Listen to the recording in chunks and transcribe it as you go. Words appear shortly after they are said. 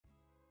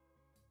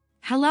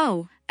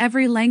Hello,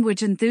 every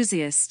language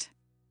enthusiast.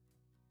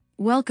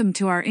 Welcome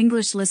to our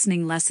English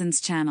Listening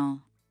Lessons channel.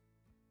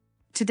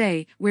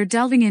 Today, we're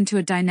delving into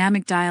a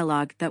dynamic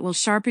dialogue that will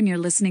sharpen your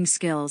listening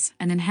skills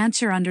and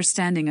enhance your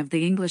understanding of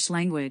the English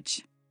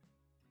language.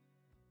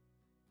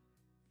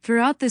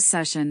 Throughout this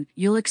session,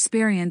 you'll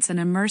experience an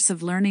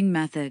immersive learning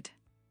method.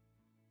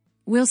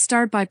 We'll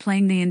start by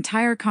playing the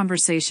entire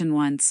conversation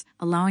once,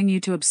 allowing you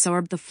to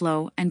absorb the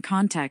flow and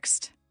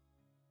context.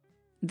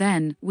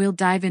 Then, we'll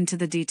dive into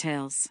the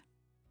details.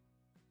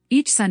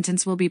 Each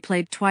sentence will be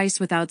played twice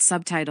without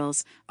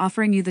subtitles,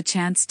 offering you the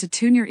chance to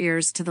tune your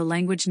ears to the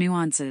language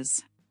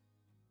nuances.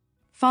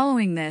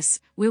 Following this,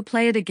 we'll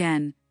play it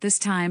again, this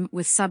time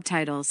with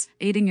subtitles,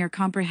 aiding your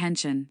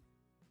comprehension.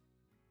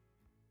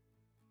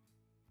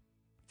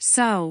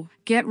 So,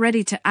 get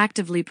ready to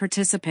actively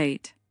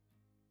participate.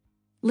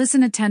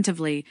 Listen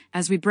attentively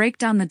as we break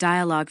down the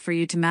dialogue for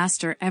you to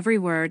master every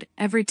word,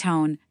 every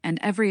tone, and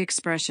every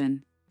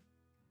expression.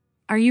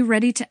 Are you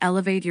ready to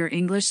elevate your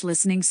English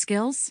listening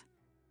skills?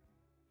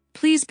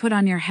 Please put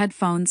on your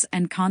headphones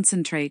and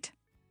concentrate.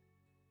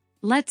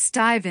 Let's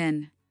dive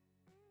in.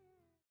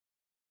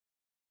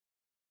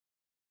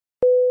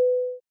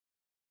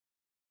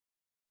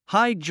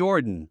 Hi,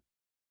 Jordan.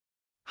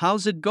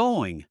 How's it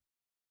going?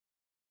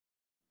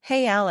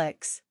 Hey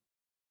Alex.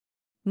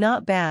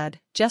 Not bad,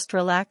 just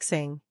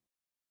relaxing.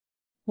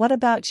 What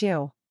about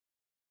you?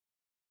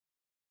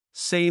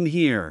 Same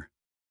here.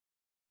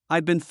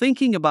 I've been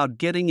thinking about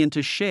getting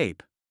into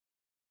shape.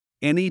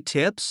 Any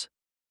tips?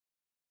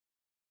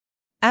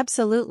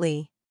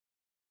 Absolutely.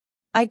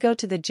 I go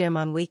to the gym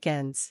on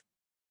weekends.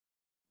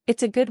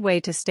 It's a good way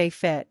to stay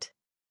fit.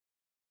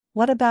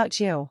 What about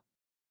you?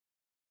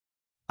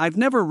 I've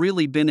never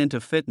really been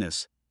into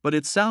fitness, but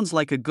it sounds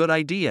like a good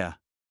idea.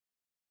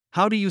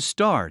 How do you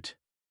start?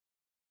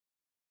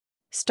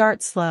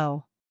 Start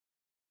slow.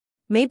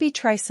 Maybe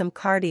try some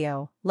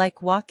cardio,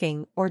 like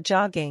walking or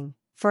jogging,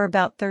 for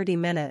about 30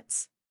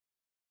 minutes.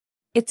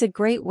 It's a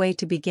great way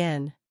to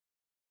begin.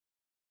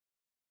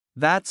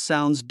 That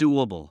sounds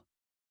doable.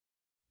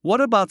 What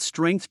about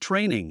strength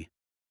training?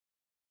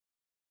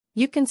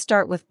 You can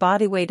start with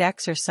bodyweight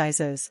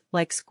exercises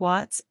like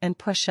squats and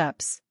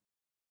push-ups.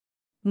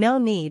 No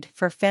need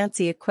for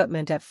fancy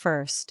equipment at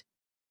first.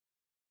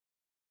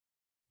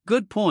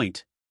 Good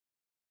point.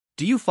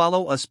 Do you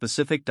follow a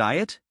specific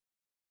diet?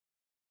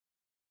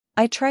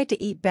 I try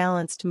to eat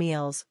balanced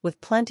meals with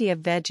plenty of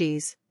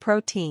veggies,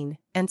 protein,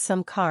 and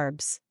some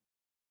carbs.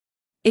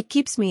 It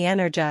keeps me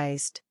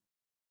energized.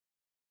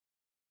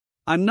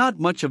 I'm not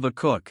much of a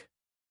cook.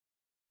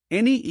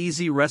 Any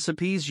easy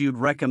recipes you'd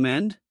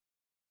recommend?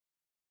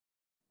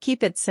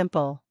 Keep it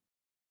simple.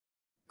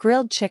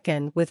 Grilled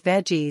chicken with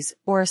veggies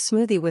or a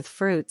smoothie with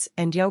fruits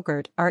and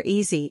yogurt are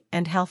easy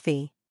and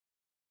healthy.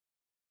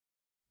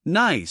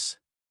 Nice.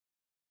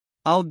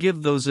 I'll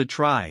give those a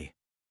try.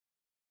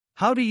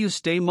 How do you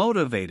stay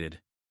motivated?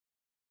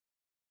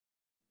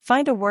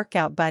 Find a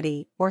workout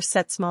buddy or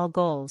set small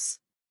goals.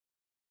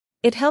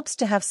 It helps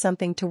to have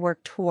something to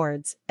work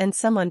towards and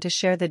someone to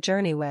share the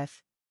journey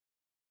with.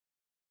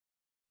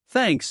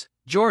 Thanks,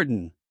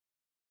 Jordan.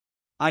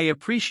 I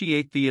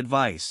appreciate the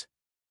advice.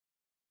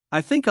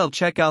 I think I'll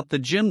check out the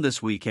gym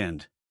this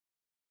weekend.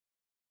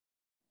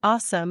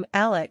 Awesome,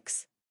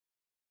 Alex.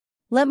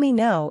 Let me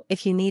know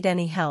if you need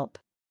any help.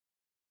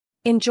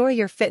 Enjoy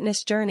your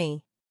fitness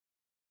journey.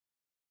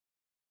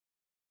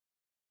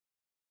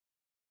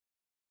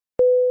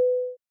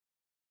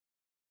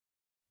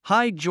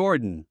 Hi,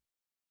 Jordan.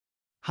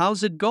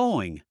 How's it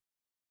going?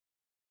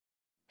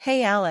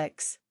 Hey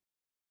Alex.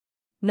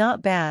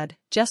 Not bad,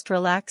 just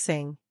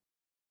relaxing.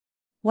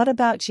 What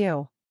about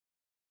you?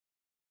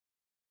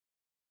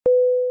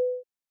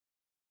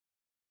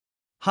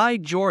 Hi,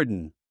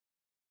 Jordan.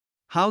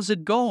 How's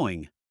it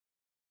going?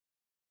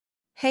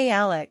 Hey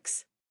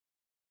Alex.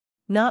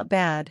 Not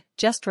bad,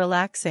 just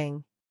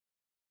relaxing.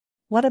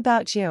 What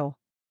about you?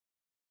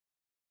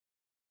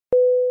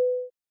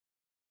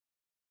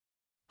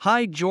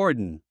 Hi,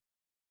 Jordan.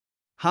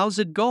 How's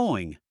it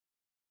going?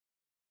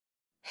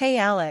 Hey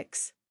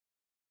Alex.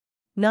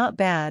 Not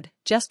bad,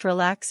 just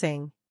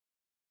relaxing.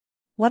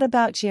 What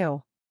about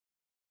you?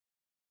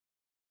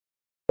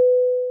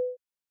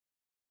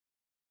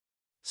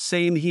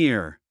 Same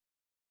here.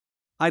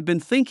 I've been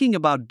thinking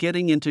about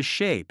getting into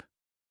shape.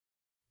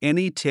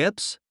 Any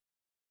tips?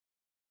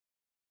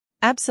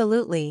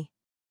 Absolutely.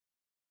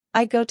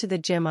 I go to the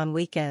gym on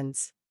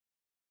weekends.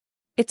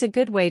 It's a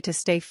good way to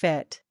stay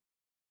fit.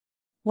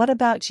 What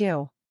about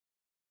you?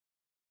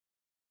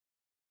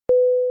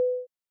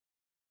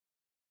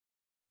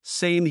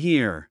 Same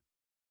here.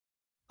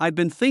 I've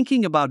been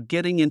thinking about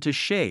getting into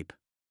shape.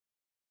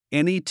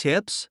 Any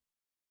tips?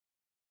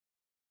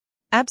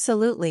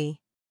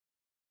 Absolutely.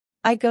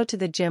 I go to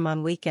the gym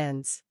on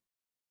weekends.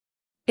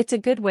 It's a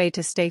good way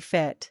to stay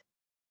fit.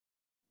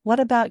 What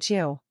about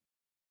you?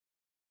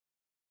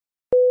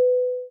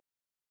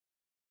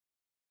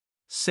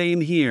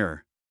 Same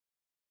here.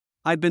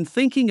 I've been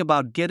thinking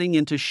about getting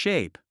into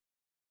shape.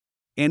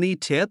 Any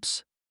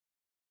tips?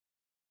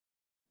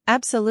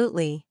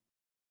 Absolutely.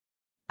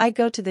 I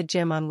go to the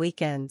gym on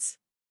weekends.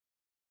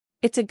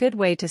 It's a good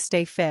way to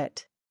stay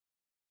fit.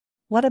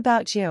 What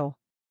about you?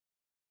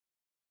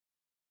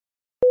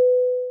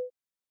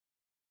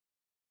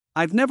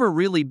 I've never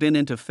really been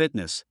into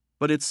fitness,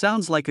 but it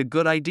sounds like a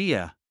good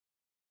idea.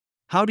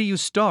 How do you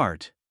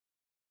start?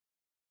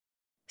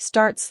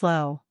 Start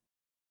slow.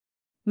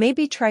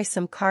 Maybe try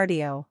some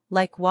cardio,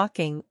 like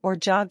walking or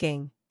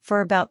jogging, for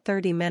about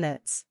 30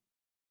 minutes.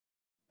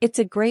 It's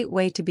a great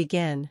way to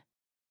begin.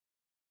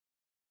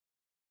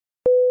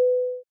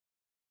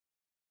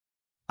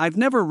 I've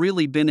never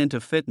really been into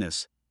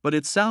fitness, but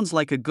it sounds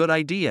like a good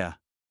idea.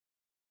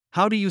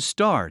 How do you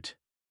start?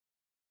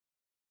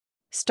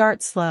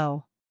 Start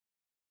slow.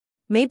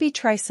 Maybe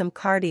try some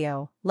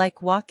cardio,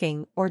 like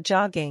walking or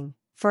jogging,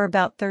 for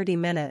about 30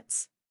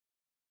 minutes.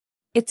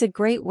 It's a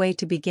great way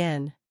to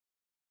begin.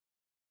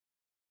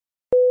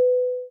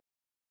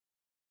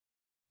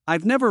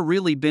 I've never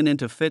really been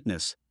into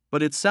fitness,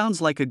 but it sounds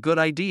like a good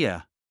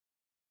idea.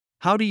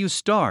 How do you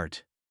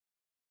start?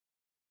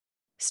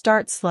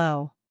 Start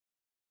slow.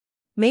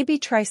 Maybe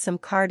try some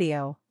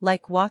cardio,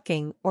 like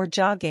walking or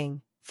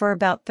jogging, for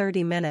about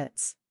 30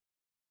 minutes.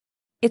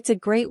 It's a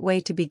great way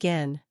to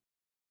begin.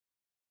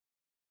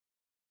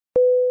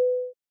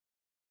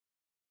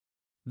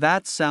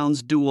 That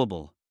sounds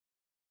doable.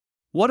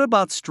 What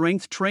about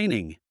strength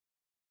training?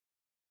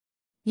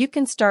 You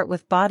can start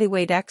with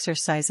bodyweight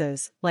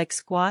exercises like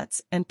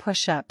squats and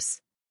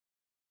push-ups.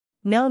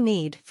 No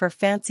need for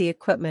fancy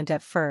equipment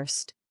at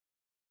first.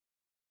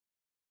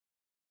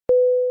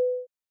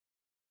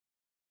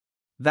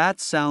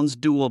 That sounds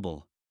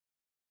doable.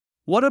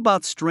 What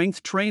about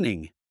strength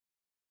training?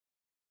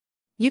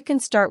 You can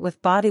start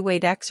with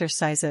bodyweight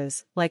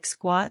exercises like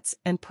squats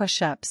and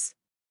push-ups.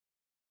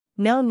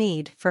 No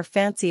need for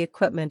fancy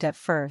equipment at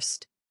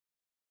first.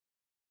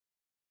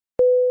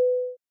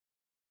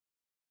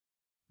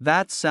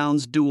 That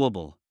sounds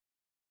doable.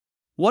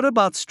 What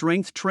about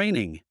strength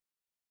training?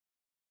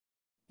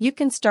 You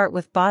can start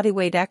with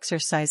bodyweight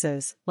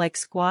exercises like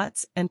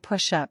squats and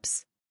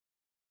push-ups.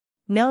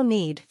 No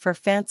need for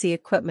fancy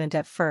equipment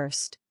at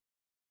first.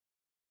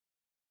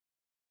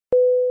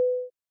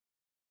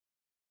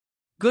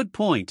 Good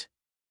point.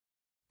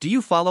 Do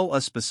you follow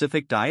a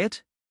specific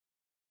diet?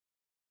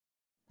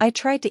 I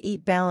try to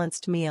eat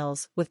balanced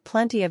meals with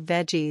plenty of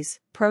veggies,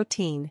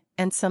 protein,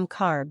 and some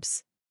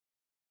carbs.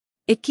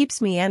 It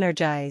keeps me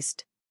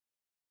energized.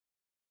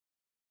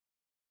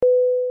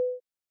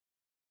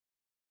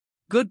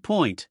 Good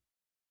point.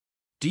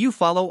 Do you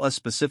follow a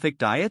specific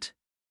diet?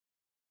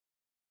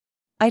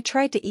 I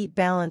try to eat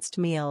balanced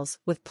meals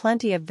with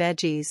plenty of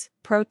veggies,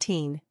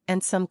 protein,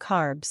 and some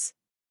carbs.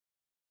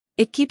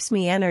 It keeps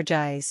me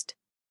energized.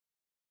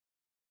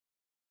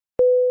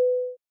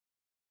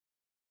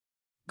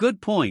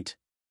 Good point.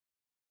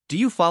 Do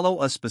you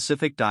follow a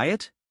specific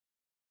diet?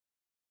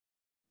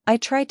 I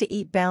try to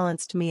eat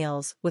balanced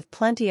meals with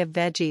plenty of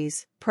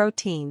veggies,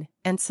 protein,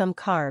 and some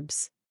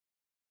carbs.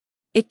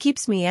 It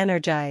keeps me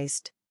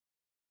energized.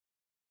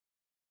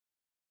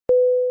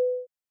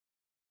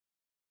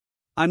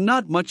 I'm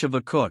not much of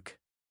a cook.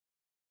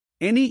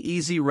 Any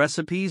easy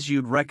recipes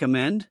you'd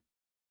recommend?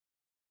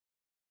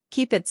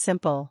 Keep it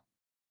simple.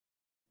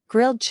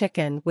 Grilled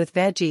chicken with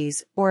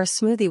veggies or a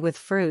smoothie with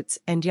fruits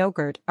and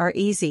yogurt are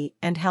easy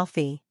and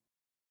healthy.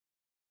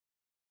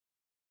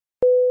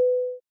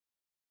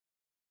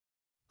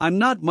 I'm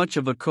not much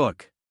of a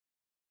cook.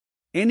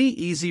 Any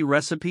easy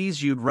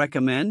recipes you'd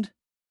recommend?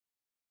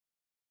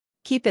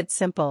 Keep it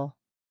simple.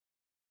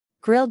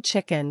 Grilled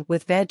chicken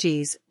with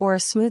veggies or a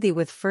smoothie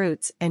with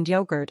fruits and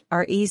yogurt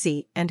are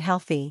easy and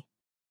healthy.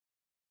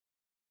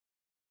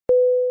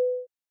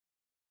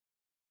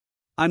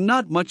 I'm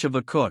not much of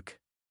a cook.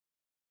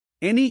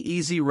 Any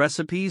easy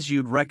recipes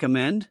you'd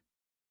recommend?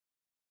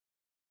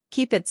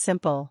 Keep it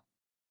simple.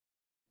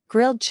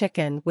 Grilled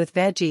chicken with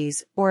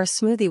veggies or a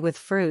smoothie with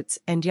fruits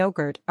and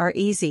yogurt are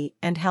easy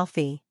and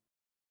healthy.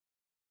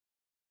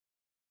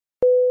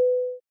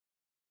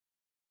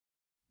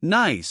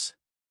 Nice.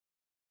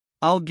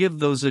 I'll give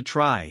those a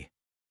try.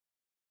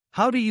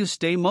 How do you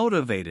stay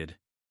motivated?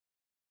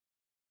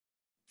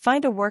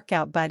 Find a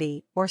workout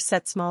buddy or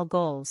set small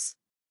goals.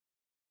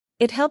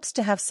 It helps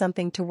to have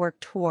something to work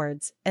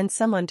towards and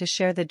someone to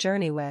share the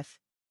journey with.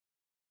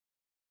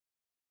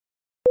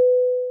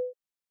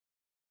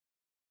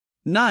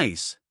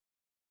 Nice.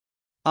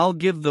 I'll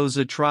give those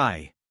a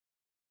try.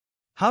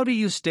 How do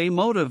you stay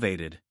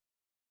motivated?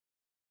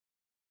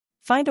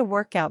 Find a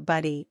workout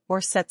buddy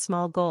or set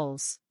small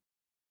goals.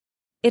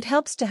 It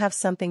helps to have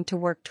something to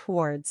work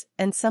towards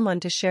and someone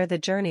to share the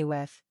journey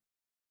with.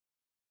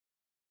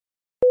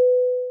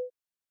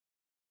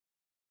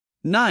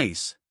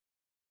 Nice.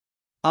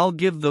 I'll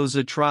give those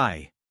a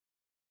try.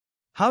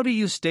 How do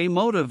you stay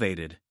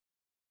motivated?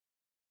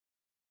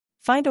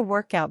 Find a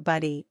workout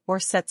buddy or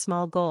set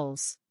small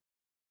goals.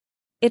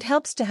 It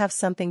helps to have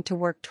something to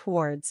work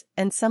towards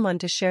and someone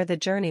to share the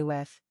journey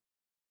with.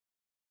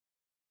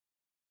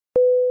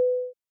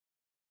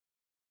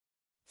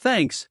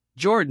 Thanks,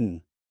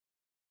 Jordan.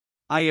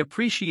 I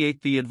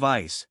appreciate the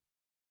advice.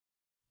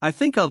 I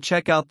think I'll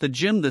check out the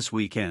gym this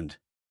weekend.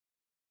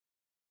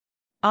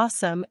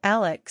 Awesome,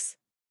 Alex.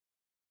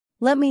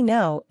 Let me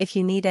know if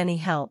you need any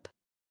help.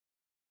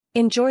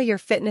 Enjoy your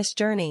fitness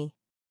journey.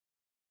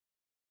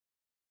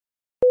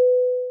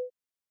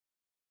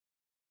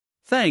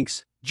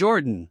 Thanks,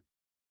 Jordan.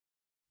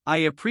 I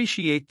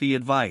appreciate the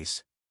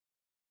advice.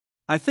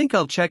 I think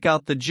I'll check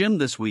out the gym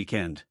this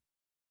weekend.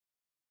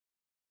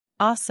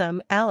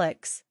 Awesome,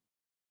 Alex.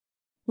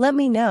 Let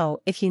me know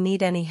if you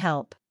need any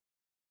help.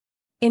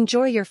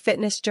 Enjoy your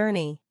fitness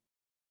journey.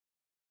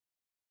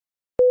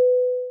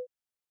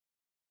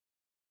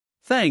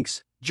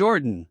 Thanks,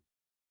 Jordan.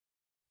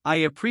 I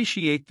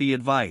appreciate the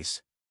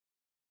advice.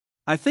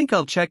 I think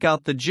I'll check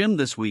out the gym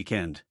this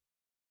weekend.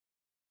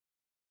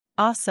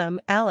 Awesome,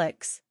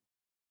 Alex.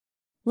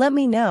 Let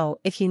me know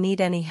if you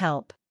need any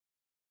help.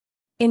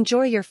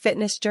 Enjoy your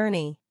fitness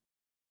journey.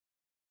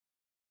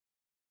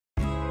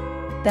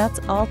 That's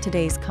all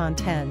today's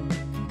content.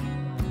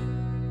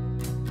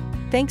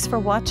 Thanks for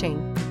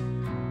watching.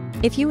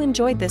 If you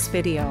enjoyed this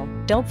video,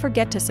 don't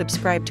forget to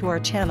subscribe to our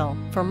channel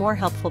for more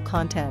helpful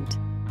content.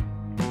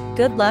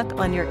 Good luck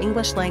on your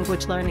English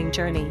language learning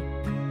journey.